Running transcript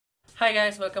Hi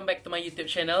guys, welcome back to my YouTube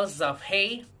channel, Zaf.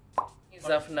 Hey,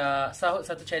 Zaf nak sahut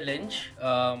satu challenge,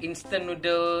 instant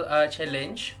noodle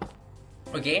challenge.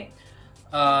 Okay,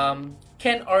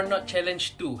 can or not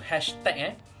challenge 2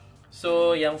 hashtag.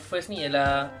 So yang first ni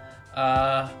ialah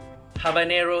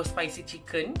Habanero spicy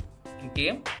chicken.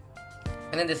 Okay,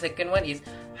 and then the second one is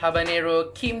Habanero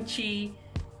kimchi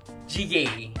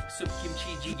jjigae, soup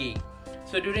kimchi jjigae.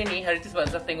 So dulu ni hari tu sebab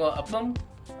Zaf tengok apa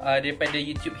daripada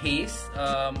YouTube Haze.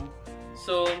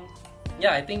 So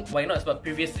yeah, I think why not, sebab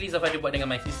previously Zaf ada buat dengan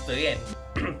my sister kan.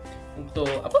 Untuk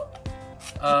apa?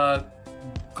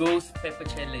 Ghost pepper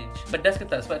challenge. Pedas ke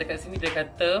tak? Sebab dekat sini dia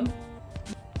kata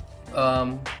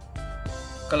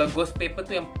kalau ghost pepper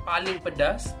tu yang paling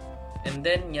pedas, and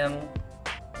then yang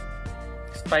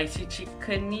spicy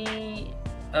chicken ni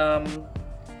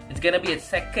it's gonna be a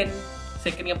second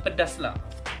yang pedas lah.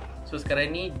 So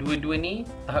sekarang ni dua-dua ni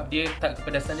tahap dia tak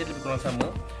kepedasan dia lebih kurang sama.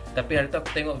 Tapi hari tu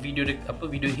aku tengok video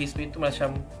video Hismi tu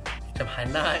macam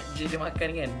hangat je dia makan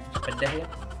kan. Pedas kan.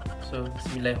 So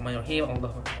bismillahirrahmanirrahim.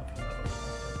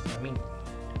 Amin.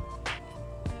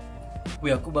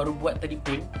 Weh, aku baru buat tadi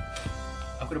pun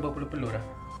aku dah berpelur-pelur dah.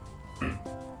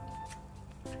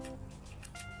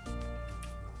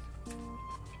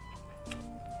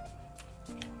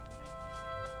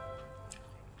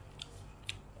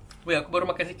 Weh, aku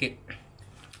baru makan sikit.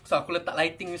 So aku letak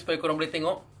lighting ni supaya korang boleh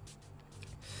tengok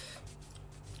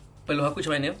peluh aku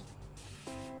macam mana.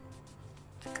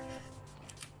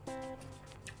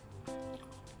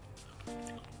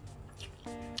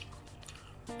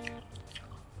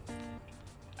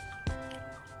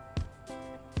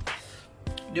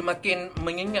 Dia makin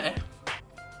menyengat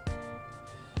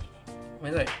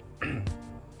Right.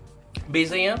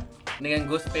 Bezanya dengan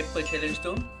ghost pepper challenge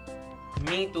tu,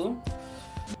 mie tu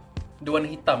dia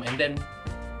warna hitam, and then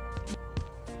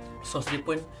sos dia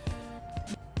pun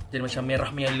jadi macam merah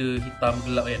menyala, hitam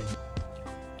gelap kan.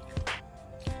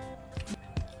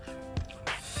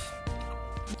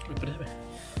 Pedas apa?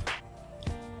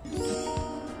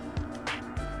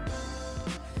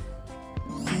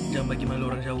 Jangan bagi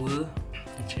malu orang Jawa.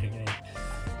 Macam ni.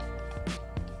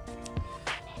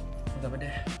 Agak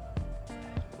pedas.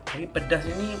 Tapi pedas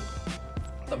ni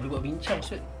tak boleh buat bincang,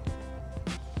 Sud.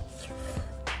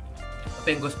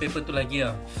 Apa yang ghost pepper tu lagi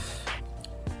lah.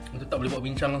 Itu tak boleh buat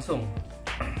bincang langsung.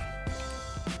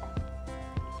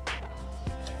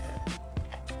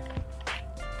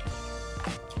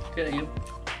 Okay lagi.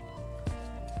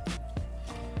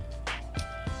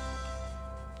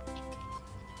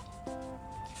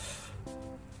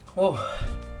 Oh.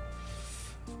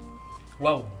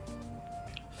 Wow.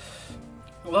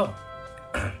 Wow.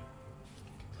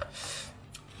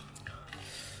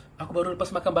 Aku baru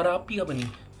lepas makan bara api apa ni.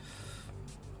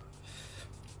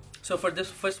 So for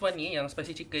this first one ni, yang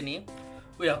spicy chicken ni,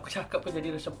 weh, aku cakap pun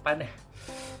jadi macam panas.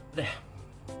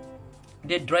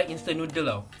 Dia dry instant noodle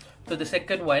tau. So the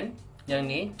second one, yang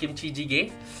ni kimchi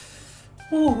jjigae.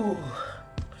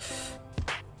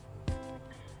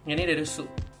 Yang ni dia ada sup.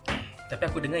 Tapi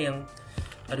aku dengar yang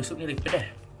ada sup ni lagi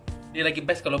pedas. Dia lagi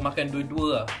best kalau makan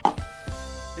dua-dua lah.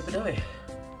 Dia pedas weh.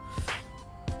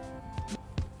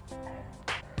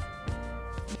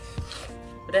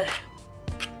 Pedas.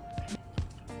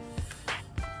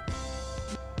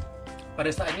 Pada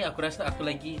saat ni aku rasa aku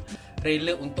lagi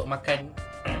rela untuk makan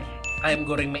ayam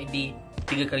goreng McD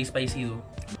 3 kali spicy tu.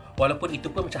 Walaupun itu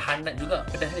pun macam hangat juga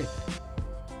pedas dia.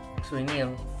 So ini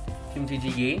yang kimchi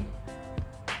jjigae.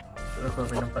 So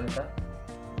korang boleh nampak ke tak?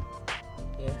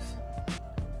 Yes.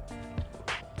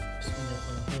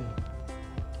 Bismillahirrahmanirrahim.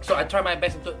 So I try my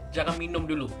best untuk jangan minum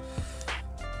dulu.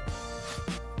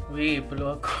 Weh,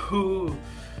 peluh aku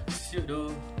siut tu.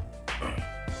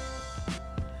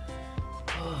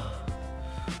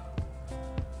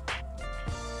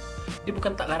 Dia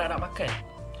bukan tak larat nak makan.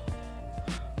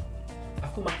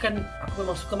 Aku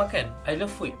memang suka makan. I love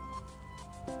food.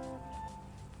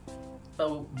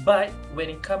 But when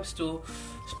it comes to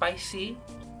spicy,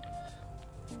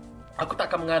 aku tak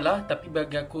akan mengalah. Tapi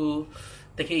bagi aku,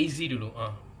 take it easy dulu.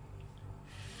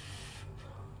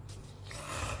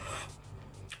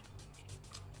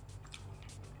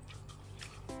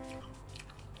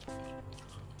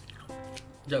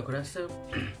 Sekejap, aku rasa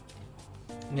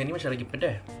yang ni macam lagi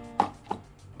pedas.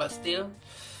 But still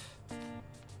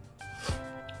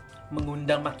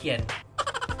mengundang makian.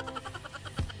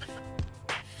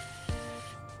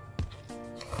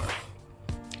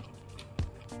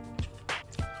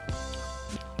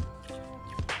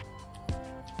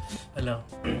 Alah.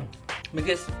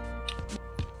 Because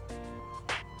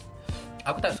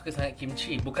aku tak suka sangat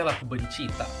kimchi. Bukanlah aku benci,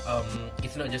 tak.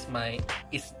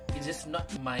 It's just not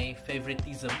my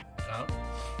favoritism.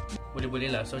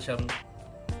 boleh-boleh lah. So macam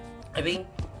I think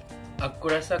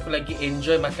aku rasa aku lagi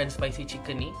enjoy makan spicy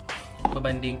chicken ni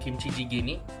berbanding kimchi jjigae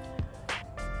ni.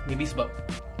 Maybe sebab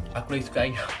aku lagi suka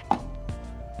ayam.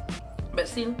 But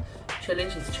still,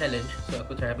 challenge is challenge. So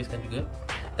aku try habiskan juga.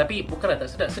 Tapi bukanlah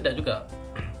tak sedap, sedap juga.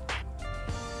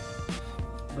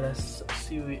 Berasa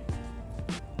seaweed.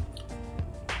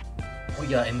 Oh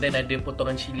ya, yeah, and then ada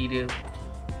potongan cili dia.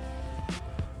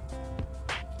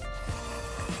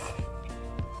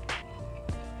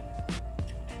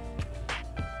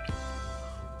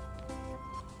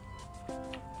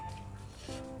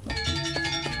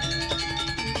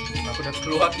 Aku dah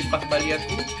keluar kipas Bali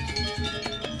aku.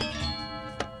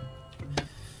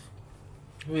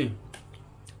 Weh,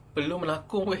 perlu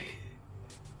melakung weh.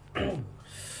 Oh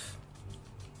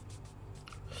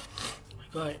my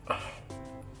god.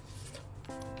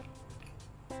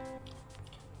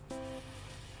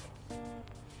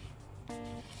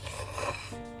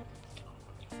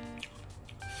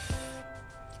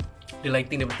 Dia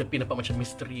lighting daripada tepi nampak macam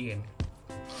misteri kan.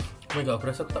 Oh my god, aku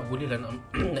rasa aku tak boleh lah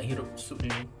nak hirup sup ni.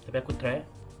 Tapi aku try.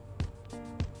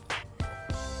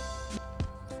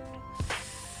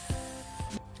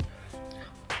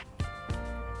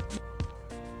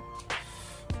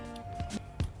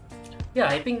 Yeah,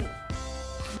 I think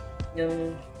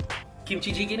yang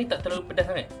kimchi jjigae ni tak terlalu pedas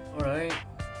sangat. Alright.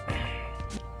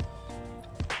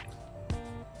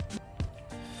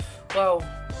 Wow.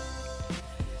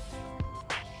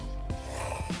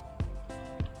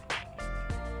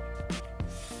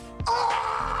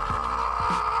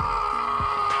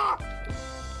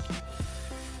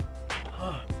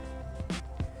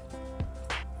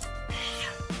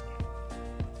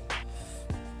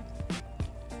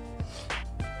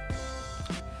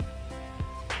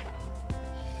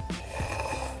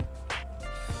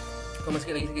 Kau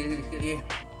sikit lagi, sikit lagi.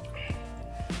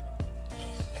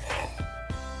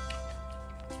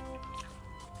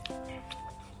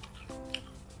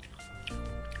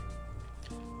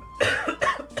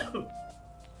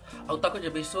 Aku takut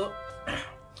je besok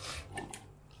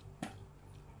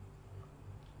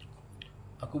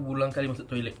aku berulang kali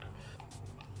masuk toilet.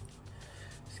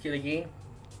 Sikit lagi.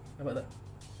 Nampak tak?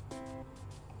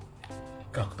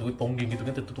 Kau aku terus tongging gitu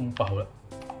kan, tertumpah pula.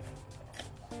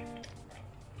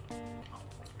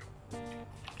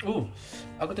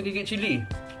 Aku tergigit cili.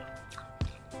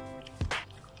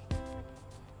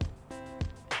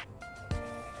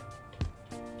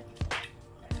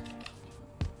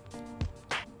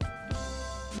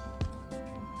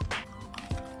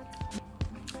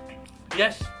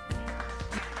 Yes.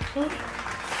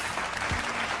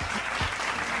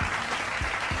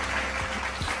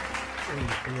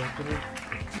 Aku ni.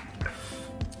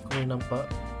 Kau boleh nampak?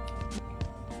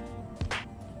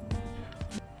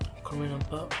 Kau boleh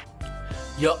nampak?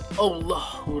 Ya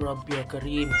Allah, Rabbi ya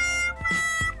Karim.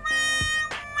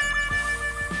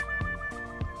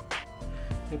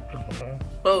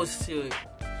 Pause siut.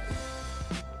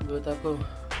 Buat aku.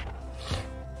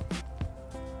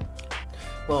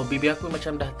 Wow, bibi aku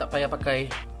macam dah tak payah pakai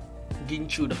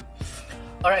gincu dah.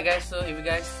 Alright guys, so if you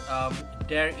guys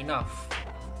dare enough,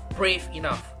 brave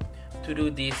enough to do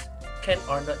this can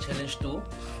or not challenge too,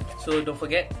 so don't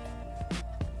forget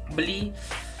beli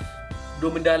dua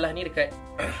benda lah ni dekat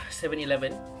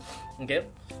 7-Eleven. Okay.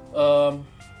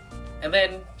 And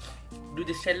then do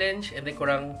this challenge and then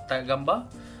korang tag gambar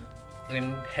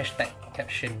and hashtag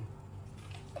caption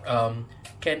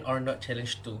can or not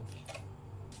challenge too.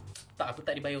 Tak, aku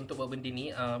tak dibayar untuk buat benda ni.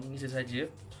 Ni sesaja.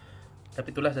 Tapi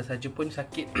itulah, sesaja pun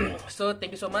sakit. So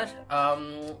thank you so much.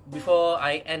 Before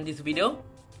I end this video,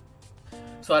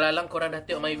 so alang-alang korang dah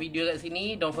tengok my video kat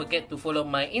sini, don't forget to follow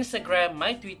my Instagram,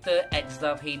 my Twitter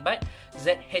 @zafhaybat,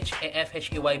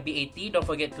 ZHAFHAYBAT. Don't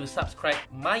forget to subscribe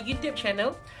my YouTube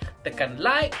channel. Tekan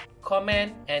like,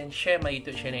 comment and share my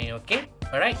YouTube channel ni, okay?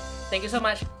 Alright, thank you so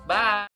much. Bye.